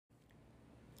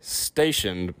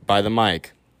stationed by the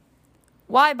mic.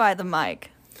 Why by the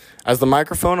mic? As the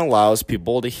microphone allows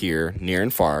people to hear near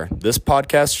and far, this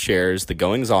podcast shares the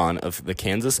goings-on of the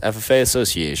Kansas FFA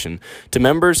Association to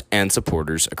members and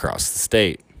supporters across the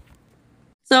state.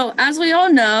 So as we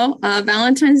all know,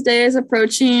 Valentine's Day is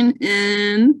approaching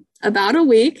in about a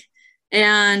week.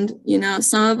 And,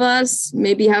 some of us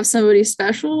maybe have somebody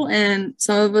special and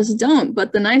some of us don't.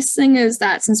 But the nice thing is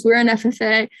that since we're an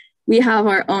FFA, we have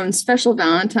our own special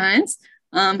Valentines,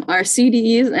 our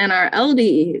CDEs and our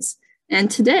LDEs.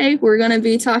 And today we're going to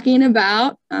be talking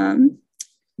about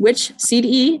which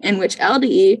CDE and which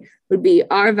LDE would be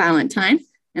our Valentine.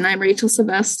 And I'm Rachel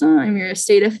Sebesta. I'm your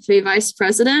state FFA vice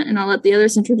president, and I'll let the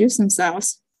others introduce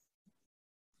themselves.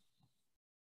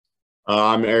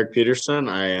 I'm Eric Peterson.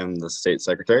 I am the state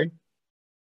secretary.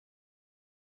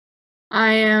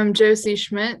 I am Josey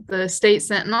Schmidt, the state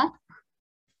sentinel.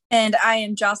 And I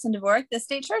am Jocelyn the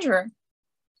state treasurer.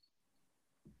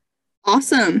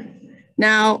 Awesome.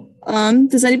 Now,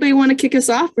 does anybody want to kick us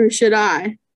off, or should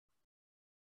I?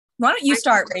 Why don't you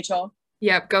start, Rachel?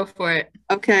 Yep, go for it.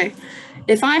 Okay.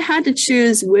 If I had to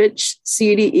choose which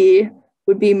CDE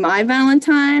would be my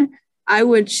Valentine, I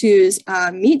would choose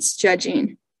meats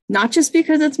judging. Not just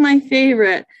because it's my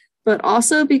favorite, but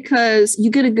also because you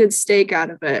get a good steak out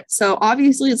of it. So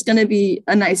obviously it's going to be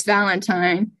a nice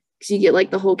Valentine because you get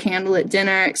like the whole candlelit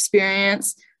dinner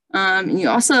experience. And you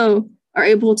also are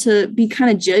able to be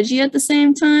kind of judgy at the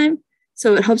same time.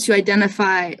 So it helps you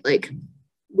identify like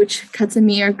which cuts of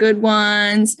meat are good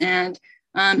ones. And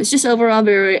it's just overall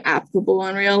very applicable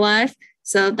in real life.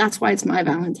 So that's why it's my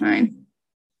Valentine.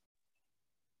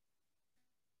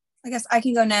 I guess I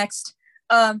can go next.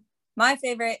 My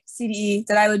favorite CDE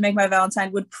that I would make my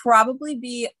Valentine would probably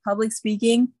be public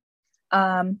speaking.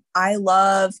 I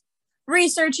love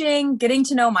researching, getting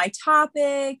to know my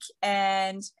topic,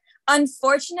 and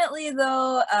unfortunately,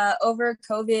 though, over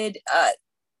COVID,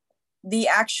 the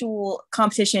actual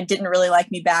competition didn't really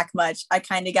like me back much. I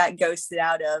kind of got ghosted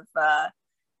out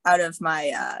of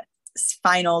my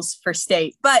finals for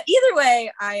state. But either way,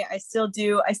 I still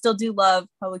do love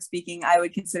public speaking. I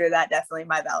would consider that definitely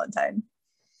my Valentine.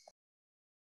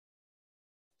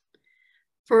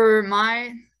 For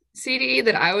my CDE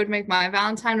that I would make my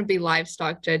Valentine would be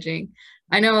livestock judging.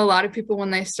 I know a lot of people, when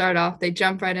they start off, they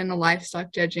jump right into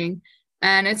livestock judging.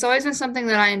 And it's always been something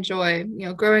that I enjoy,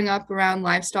 growing up around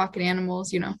livestock and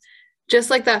animals, just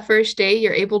like that first day,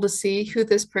 you're able to see who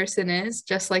this person is,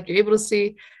 just like you're able to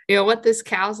see, what this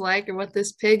cow's like or what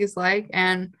this pig is like.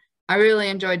 And I really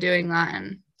enjoy doing that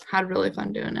and had really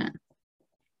fun doing it.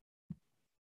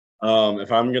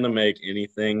 If I'm going to make any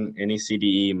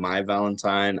CDE my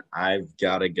Valentine, I've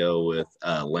got to go with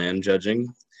land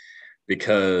judging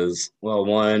because, well,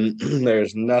 one,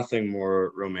 there's nothing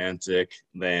more romantic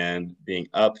than being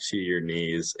up to your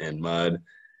knees in mud.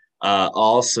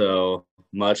 Also,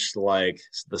 much like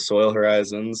the soil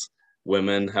horizons,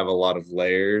 women have a lot of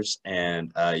layers,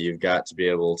 and you've got to be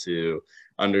able to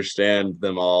understand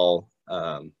them all,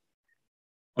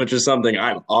 which is something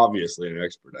I'm obviously an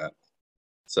expert at.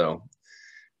 So,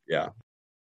 yeah.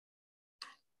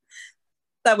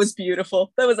 That was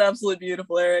beautiful. That was absolutely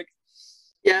beautiful, Eric.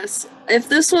 Yes. If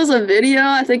this was a video,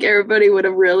 I think everybody would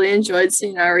have really enjoyed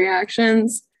seeing our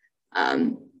reactions.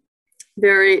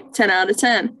 Very 10 out of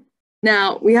 10.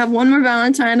 Now, we have one more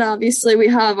Valentine. Obviously, we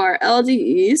have our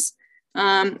LDEs.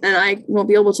 And I won't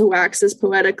be able to wax as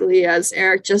poetically as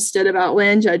Eric just did about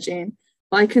land judging.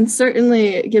 But I can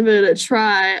certainly give it a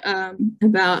try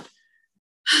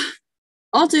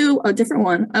I'll do a different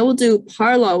one. I will do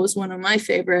Parlaw was one of my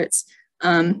favorites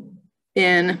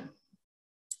in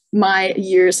my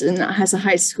years as a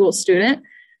high school student.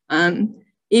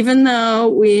 Even though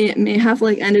we may have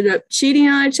ended up cheating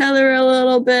on each other a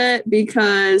little bit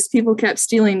because people kept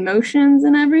stealing motions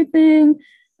and everything.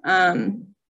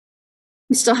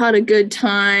 We still had a good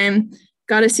time,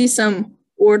 got to see some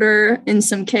order and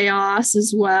some chaos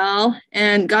as well,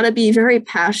 and got to be very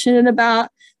passionate about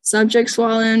subjects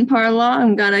while in Parlaw.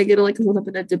 I'm gonna get a little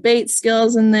bit of debate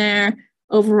skills in there.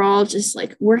 Overall, just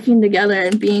working together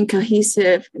and being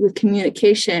cohesive with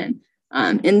communication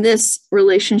in this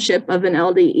relationship of an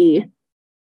LDE.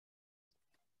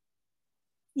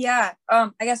 Yeah, I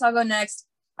guess I'll go next.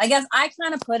 I guess I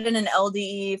kind of put in an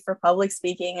LDE for public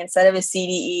speaking instead of a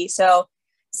CDE. So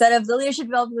instead of the leadership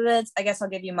development events, I guess I'll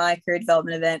give you my career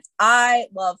development event. I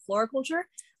love floriculture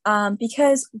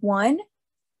because one,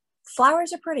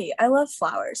 flowers are pretty. I love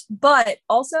flowers, but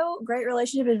also great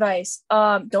relationship advice.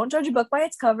 Don't judge a book by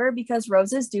its cover because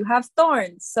roses do have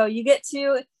thorns. So you get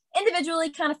to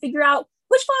individually kind of figure out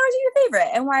which flowers are your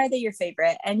favorite and why are they your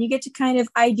favorite. And you get to kind of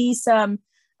ID some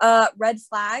red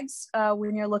flags,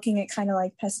 when you're looking at kind of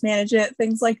like pest management,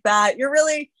 things like that. You're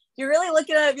really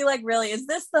looking at it and be like, really, is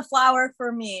this the flower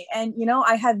for me? And,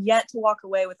 I have yet to walk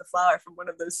away with a flower from one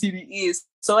of those CDEs.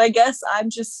 So I guess I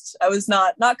was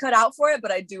not cut out for it,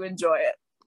 but I do enjoy it.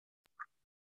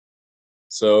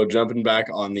 So jumping back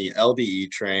on the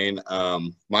LDE train,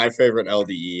 my favorite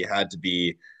LDE had to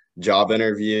be job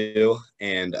interview.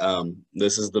 And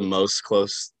this is the most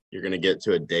close you're going to get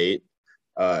to a date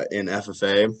in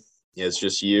FFA. It's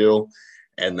just you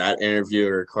and that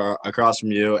interviewer across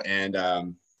from you.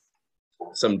 And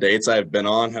some dates I've been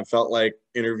on have felt like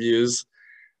interviews.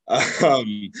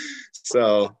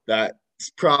 So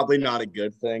that's probably not a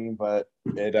good thing, but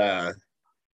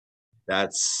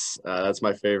that's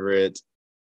my favorite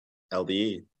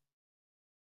LDE.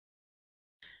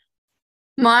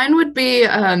 Mine would be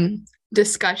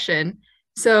discussion.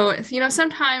 So,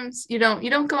 sometimes you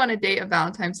don't go on a date on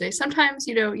Valentine's Day. Sometimes,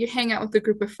 you hang out with a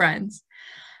group of friends.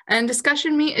 And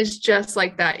discussion meet is just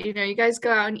like that. You guys go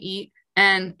out and eat,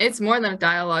 and it's more than a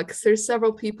dialogue because there's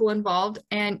several people involved,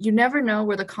 and you never know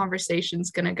where the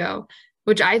conversation's going to go,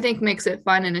 which I think makes it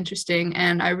fun and interesting.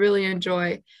 And I really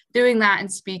enjoy doing that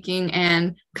and speaking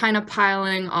and kind of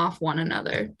piling off one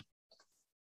another.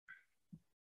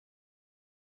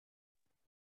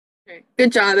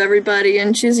 Good job, everybody,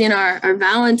 in choosing our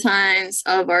Valentines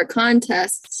of our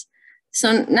contests.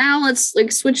 So now let's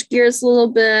switch gears a little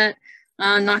bit,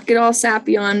 not get all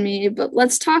sappy on me, but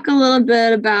let's talk a little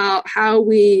bit about how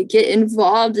we get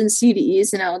involved in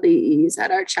CDEs and LDEs at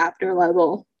our chapter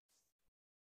level.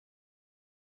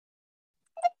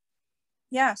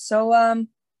 Yeah, so I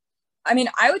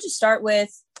would just start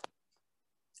with,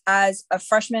 as a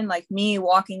freshman like me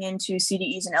walking into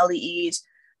CDEs and LDEs,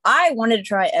 I wanted to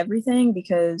try everything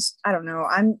because I don't know,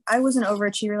 I was an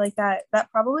overachiever like that.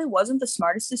 That probably wasn't the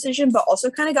smartest decision, but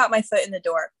also kind of got my foot in the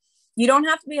door. You don't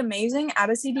have to be amazing at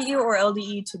a CDE or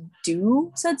LDE to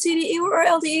do said CDE or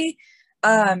LDE.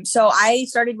 So I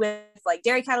started with like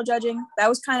dairy cattle judging. That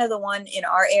was kind of the one in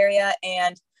our area,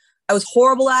 and I was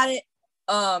horrible at it.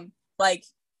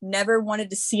 Never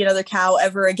wanted to see another cow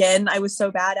ever again. I was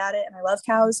so bad at it, and I love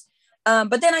cows.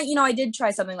 But then I did try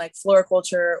something like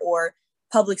floriculture or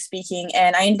public speaking,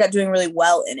 and I ended up doing really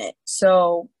well in it.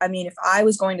 So, if I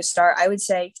was going to start, I would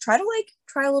say try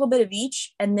a little bit of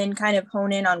each and then kind of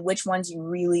hone in on which ones you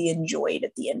really enjoyed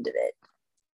at the end of it.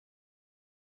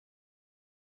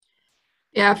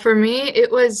 Yeah, for me, it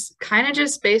was kind of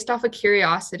just based off of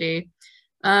curiosity.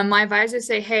 My advisor would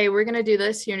say, hey, we're going to do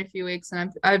this here in a few weeks. And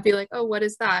I'd be like, oh, what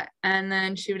is that? And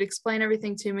then she would explain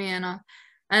everything to me. And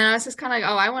I was just kind of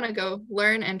like, oh, I want to go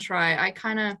learn and try. I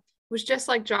kind of was just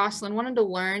like Jocelyn, wanted to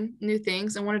learn new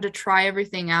things and wanted to try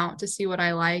everything out to see what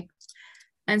I liked.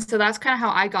 And so that's kind of how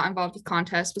I got involved with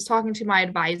contests, was talking to my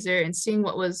advisor and seeing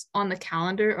what was on the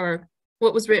calendar or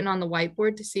what was written on the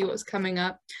whiteboard to see what was coming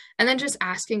up, and then just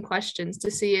asking questions to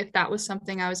see if that was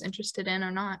something I was interested in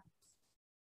or not.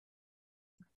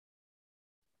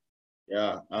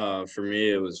 Yeah, for me,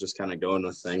 it was just kind of going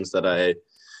with things that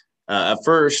at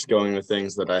first going with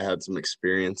things that I had some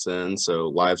experience in. So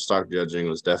livestock judging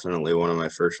was definitely one of my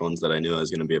first ones that I knew I was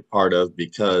going to be a part of,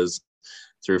 because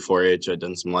through 4-H, I'd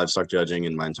done some livestock judging,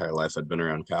 and my entire life I'd been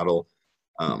around cattle.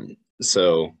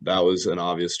 So that was an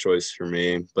obvious choice for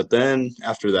me. But then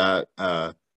after that,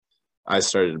 I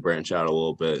started to branch out a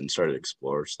little bit and started to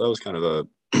explore. So that was kind of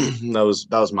that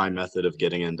was my method of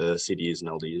getting into CDEs and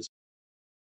LDEs.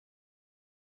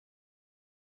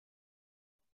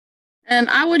 And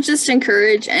I would just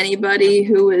encourage anybody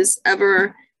who is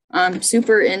ever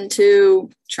super into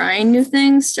trying new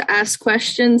things to ask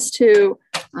questions to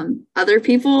other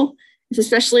people,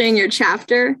 especially in your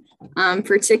chapter,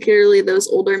 particularly those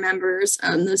older members,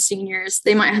 those seniors.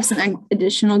 They might have some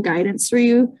additional guidance for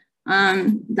you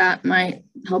that might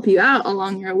help you out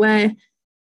along your way.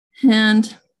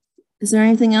 And is there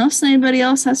anything else anybody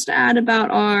else has to add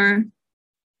about our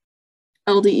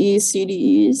LDEs,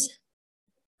 CDEs?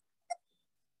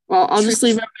 Well, I'll just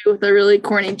leave everybody with a really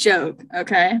corny joke,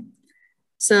 okay?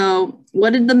 So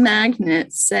what did the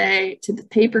magnet say to the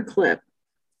paper clip?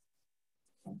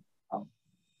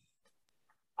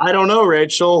 I don't know,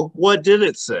 Rachel. What did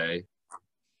it say?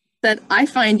 That I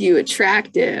find you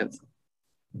attractive.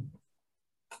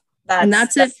 And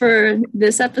that's it for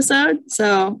this episode.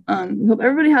 So we hope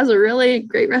everybody has a really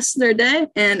great rest of their day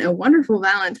and a wonderful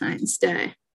Valentine's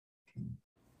Day.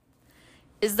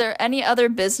 Is there any other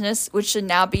business which should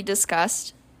now be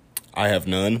discussed? I have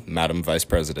none, Madam Vice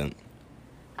President.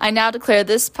 I now declare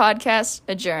this podcast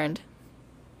adjourned.